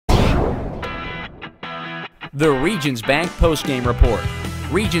The Regions Bank postgame report.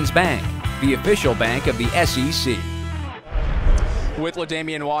 Regions Bank, the official bank of the SEC. With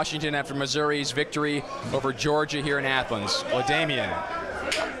LaDamian Washington after Missouri's victory over Georgia here in Athens. LaDamian,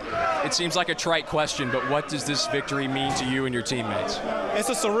 it seems like a trite question, but what does this victory mean to you and your teammates? It's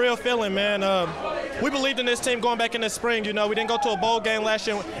a surreal feeling, man. We believed in this team going back in the spring. You know, we didn't go to a bowl game last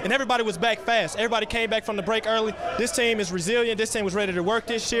year, and everybody was back fast. Everybody came back from the break early. This team is resilient. This team was ready to work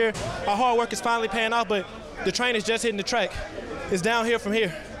this year. Our hard work is finally paying off, but the train is just hitting the track. It's downhill from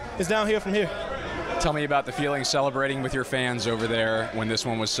here. It's downhill from here. Tell me about the feeling celebrating with your fans over there when this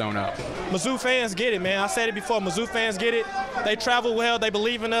one was sewn up. Mizzou fans get it, man. I said it before. Mizzou fans get it. They travel well. They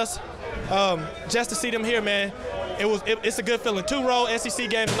believe in us. Just to see them here, man, it's a good feeling. 2 row SEC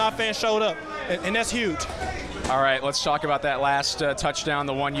games and our fans showed up, and that's huge. All right, let's talk about that last touchdown,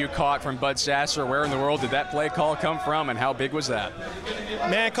 the one you caught from Bud Sasser. Where in the world did that play call come from, and how big was that?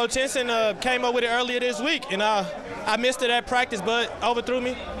 Man, Coach Henson came up with it earlier this week, and I missed it at practice. Bud overthrew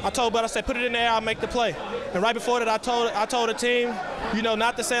me. I told Bud, I said, put it in there, I'll make the play. And right before that, I told the team, you know,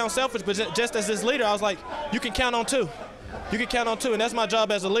 not to sound selfish, but just as this leader, I was like, you can count on 2. You can count on 2, and that's my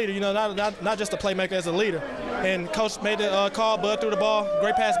job as a leader, you know, not just a playmaker, as a leader. And Coach made the call, Bud threw the ball,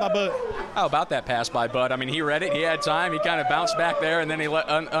 great pass by Bud. How about that pass by Bud? I mean, he read it, he had time, he kind of bounced back there, and then he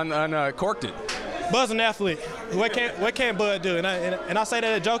uncorked it. Bud's an athlete. What can't Bud do? And I say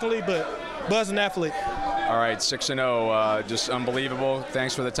that jokingly, but Bud's an athlete. All right, 6-0, just unbelievable.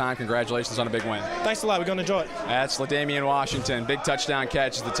 Thanks for the time. Congratulations on a big win. Thanks a lot. We're going to enjoy it. That's LaDamian Washington. Big touchdown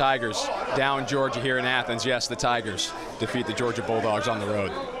catch as the Tigers down Georgia here in Athens. Yes, the Tigers defeat the Georgia Bulldogs on the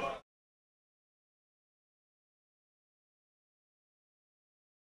road.